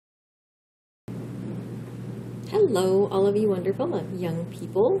Hello, all of you wonderful young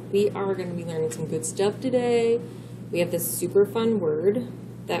people. We are going to be learning some good stuff today. We have this super fun word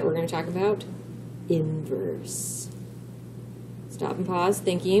that we're going to talk about, inverse. Stop and pause,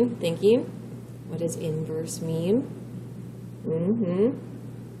 thinking. What does inverse mean?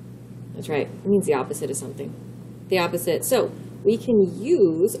 That's right, it means the opposite of something. The opposite. So we can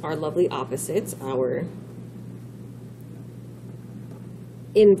use our lovely opposites, our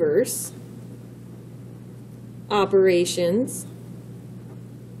inverse, operations.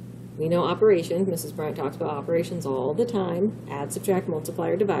 We know operations. Mrs. Bryant talks about operations all the time. Add, subtract, multiply,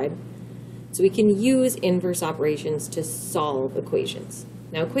 or divide. So we can use inverse operations to solve equations.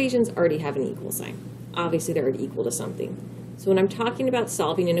 Now, equations already have an equal sign. Obviously, they're already equal to something. So when I'm talking about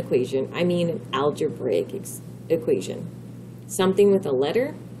solving an equation, I mean an algebraic equation. Something with a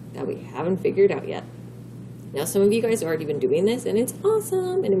letter that we haven't figured out yet. Now, some of you guys have already been doing this, and it's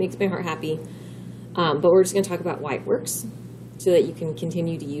awesome, and it makes my heart happy. But we're just going to talk about why it works so that you can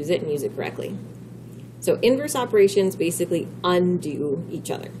continue to use it and use it correctly. So inverse operations basically undo each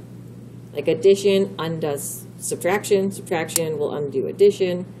other. Like addition undoes subtraction, subtraction will undo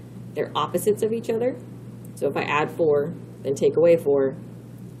addition. They're opposites of each other. So if I add 4, then take away 4,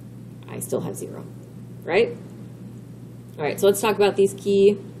 I still have 0, right? All right, so let's talk about these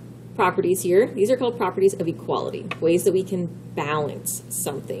key properties here. These are called properties of equality, ways that we can balance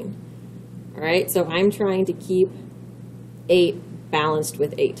something. All right, so I'm trying to keep 8 balanced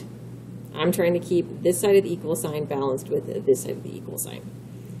with 8. I'm trying to keep this side of the equal sign balanced with this side of the equal sign.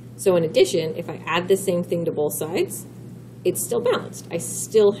 So in addition, if I add the same thing to both sides, it's still balanced. I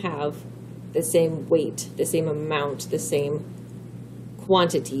still have the same weight, the same amount, the same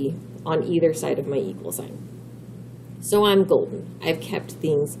quantity on either side of my equal sign. So I'm golden. I've kept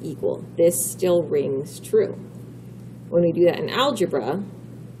things equal. This still rings true. When we do that in algebra,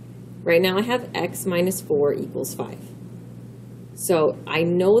 right now I have x minus 4 equals 5. So I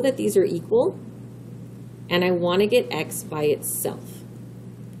know that these are equal, and I want to get x by itself.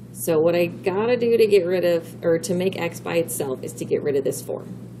 So what I gotta do to get rid of, or to make x by itself, is to get rid of this 4.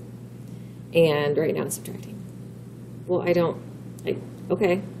 And right now it's subtracting. Well, okay.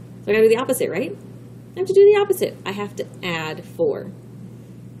 So I gotta do the opposite, right? I have to do the opposite. I have to add 4.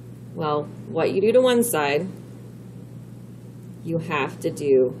 Well, what you do to one side, you have to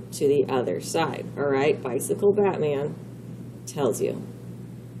do to the other side, all right? Bicycle Batman tells you.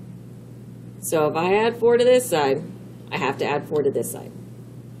 So if I add 4 to this side, I have to add 4 to this side.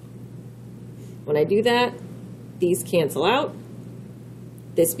 When I do that, these cancel out.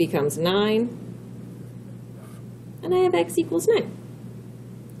 This becomes 9. And I have x equals 9.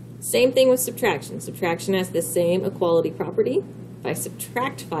 Same thing with subtraction. Subtraction has the same equality property. If I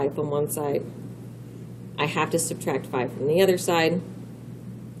subtract 5 from one side, I have to subtract 5 from the other side.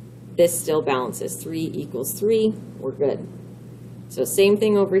 This still balances. 3 equals 3. We're good. So same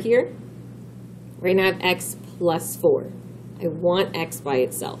thing over here. Right now I have x plus 4. I want x by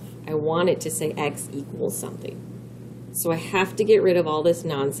itself. I want it to say x equals something. So I have to get rid of all this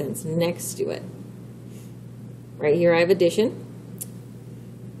nonsense next to it. Right here I have addition.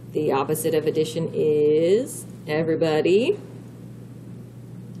 The opposite of addition is, everybody.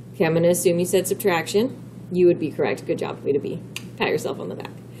 Okay, I'm going to assume you said subtraction. You would be correct. Good job. Way to be. Pat yourself on the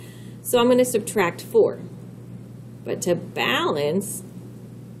back. So I'm going to subtract 4. But to balance,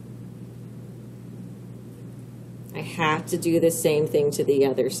 I have to do the same thing to the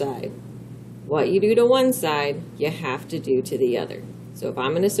other side. What you do to one side, you have to do to the other. So if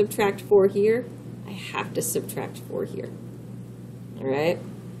I'm going to subtract 4 here, I have to subtract 4 here. All right?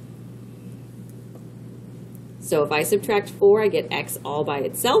 So if I subtract 4, I get x all by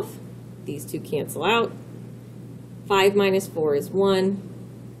itself. These two cancel out. 5 minus 4 is 1.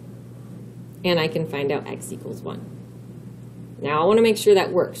 And I can find out x equals 1. Now I want to make sure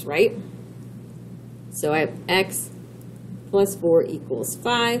that works, right? So I have x plus 4 equals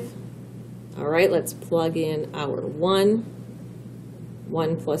 5. All right, let's plug in our 1.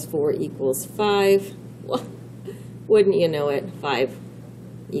 1 plus 4 equals 5. Well, wouldn't you know it, 5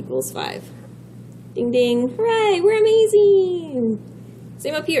 equals 5. Ding, ding, hooray, we're amazing.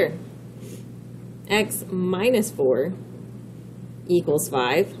 Same up here. X minus 4 equals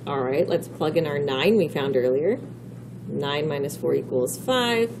 5. All right, let's plug in our 9 we found earlier. 9 minus 4 equals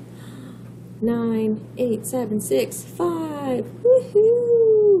 5. 9, 8, 7, 6, 5.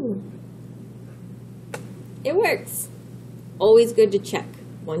 Woohoo! It works. Always good to check.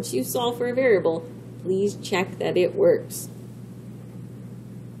 Once you solve for a variable, please check that it works.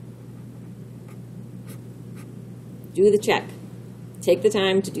 Do the check. Take the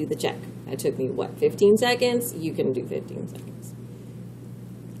time to do the check. That took me, what, 15 seconds? You can do 15 seconds.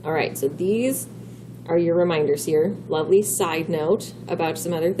 All right, so these are your reminders here. Lovely side note about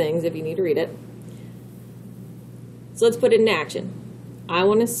some other things if you need to read it. So let's put it in action. I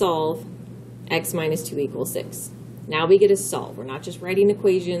want to solve x minus 2 equals 6. Now we get to solve. We're not just writing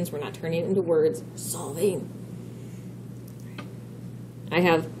equations. We're not turning it into words. Solving. I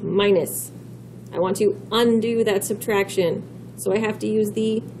have minus. I want to undo that subtraction. So I have to use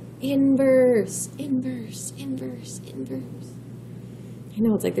the inverse. Inverse, inverse, inverse. I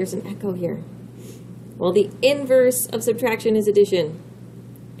know, it's like there's an echo here. Well, the inverse of subtraction is addition.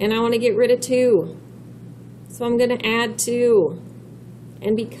 And I want to get rid of 2. So I'm going to add 2.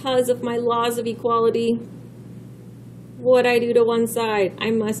 And because of my laws of equality, what I do to one side,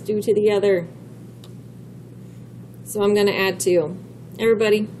 I must do to the other. So I'm going to add 2.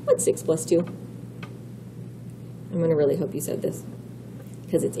 Everybody, what's 6 plus 2? I'm going to really hope you said this,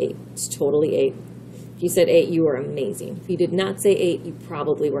 because it's 8. It's totally 8. If you said 8, you are amazing. If you did not say 8, you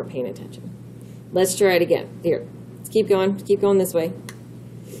probably weren't paying attention. Let's try it again. Here, let's keep going. Keep going this way,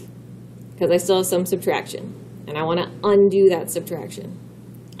 because I still have some subtraction, and I want to undo that subtraction.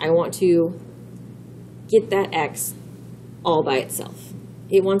 I want to get that x all by itself.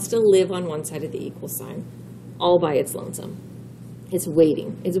 It wants to live on one side of the equal sign, all by its lonesome. It's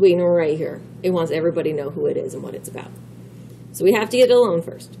waiting. It's waiting right here. It wants everybody to know who it is and what it's about. So we have to get it alone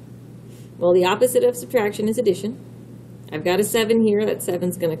first. Well, the opposite of subtraction is addition. I've got a 7 here. That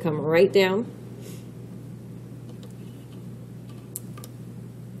 7's going to come right down.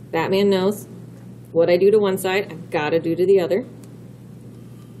 Batman knows what I do to one side, I've got to do to the other.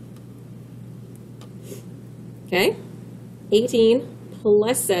 Okay. 18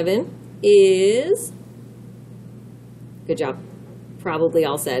 plus 7 is, good job, probably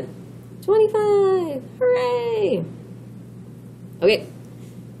all said, 25. Hooray! Okay,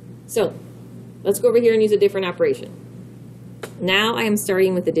 so let's go over here and use a different operation. Now I am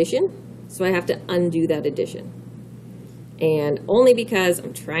starting with addition, so I have to undo that addition. And only because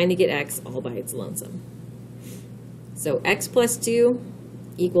I'm trying to get x all by its lonesome. So x plus 2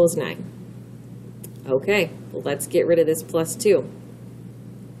 equals 9. Okay, well, let's get rid of this plus 2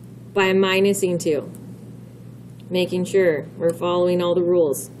 by minusing 2. Making sure we're following all the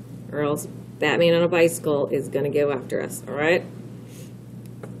rules, or else Batman on a bicycle is going to go after us, all right?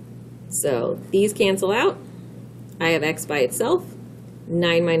 So these cancel out. I have x by itself.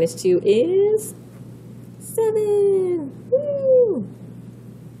 9 minus 2 is 7. Woo!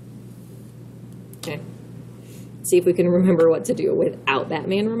 Okay. See if we can remember what to do without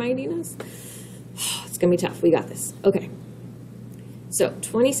Batman reminding us. It's going to be tough. We got this. Okay. So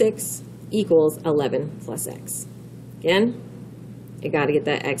 26 equals 11 plus x. Again, I got to get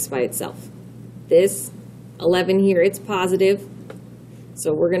that x by itself. This 11 here, it's positive.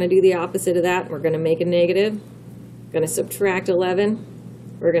 So we're going to do the opposite of that. We're going to make a negative. We're going to subtract 11.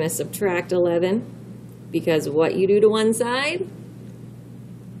 We're going to subtract 11 because what you do to one side,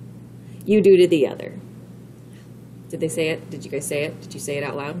 you do to the other. Did they say it? Did you guys say it? Did you say it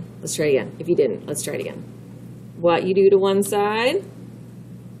out loud? Let's try it again. If you didn't, let's try it again. What you do to one side,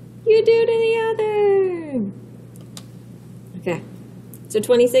 you do to the other. Okay. So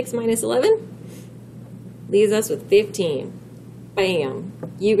 26 minus 11 leaves us with 15. Bam.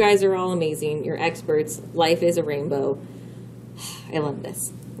 You guys are all amazing. You're experts. Life is a rainbow. I love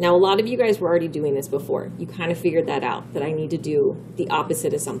this. Now, a lot of you guys were already doing this before. You kind of figured that out, that I need to do the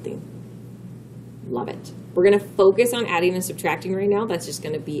opposite of something. Love it. We're going to focus on adding and subtracting right now. That's just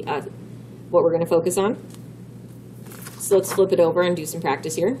going to be what we're going to focus on. So let's flip it over and do some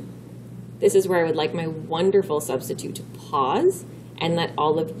practice here. This is where I would like my wonderful substitute to pause and let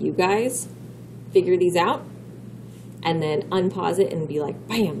all of you guys figure these out, and then unpause it and be like,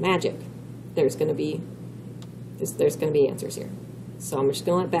 bam, magic. There's going to be answers here. So I'm just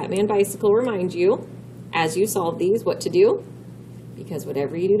going to let Batman Bicycle remind you as you solve these what to do, because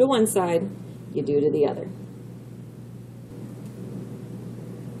whatever you do to one side, you do to the other.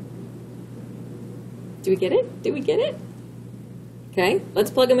 Do we get it? Do we get it? Okay, let's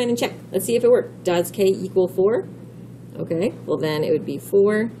plug them in and check. Let's see if it worked. Does k equal 4? Okay, well then it would be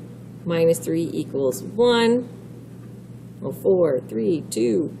 4 minus 3 equals 1. Well, 4, 3,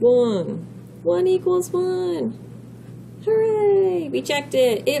 2, 1. 1 equals 1. Hooray! We checked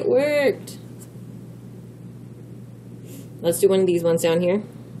it. It worked. Let's do one of these ones down here.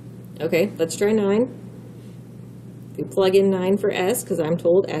 Okay, let's try 9. We plug in 9 for s, because I'm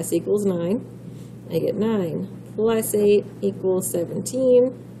told s equals 9. I get 9 plus 8 equals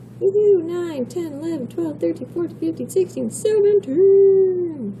 17. Woohoo! 9, 10, 11, 12, 13, 14, 15, 16,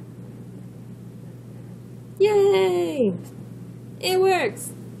 17. Yay! It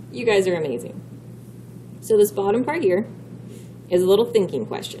works! You guys are amazing. So this bottom part here is a little thinking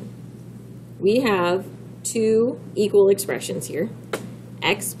question. we have two equal expressions here.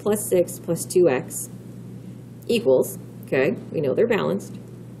 X plus 6 plus 2x equals, okay, we know they're balanced,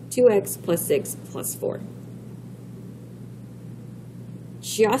 2x plus 6 plus 4.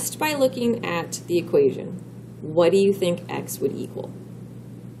 Just by looking at the equation, what do you think x would equal?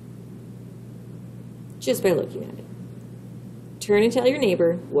 Just by looking at it. Turn and tell your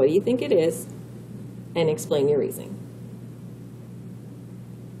neighbor, what do you think it is, and explain your reasoning.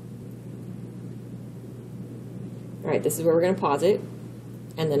 All right, this is where we're going to pause it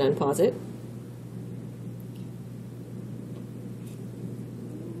and then unpause it.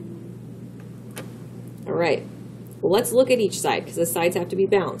 All right, well, let's look at each side because the sides have to be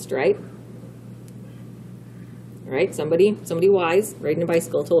balanced, right? All right, somebody wise riding a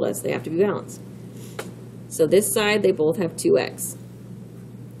bicycle told us they have to be balanced. So this side, they both have 2x.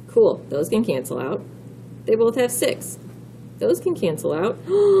 Cool, those can cancel out. They both have 6. Those can cancel out.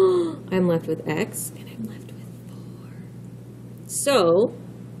 I'm left with x and I'm left with 4. So,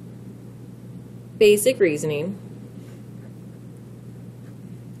 basic reasoning,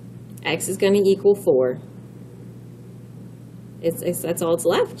 x is going to equal 4. That's all it's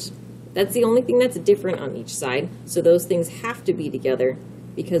left. That's the only thing that's different on each side. So those things have to be together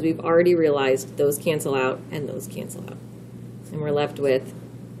because we've already realized those cancel out and those cancel out. And we're left with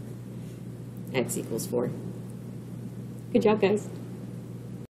x equals 4. Good job, guys.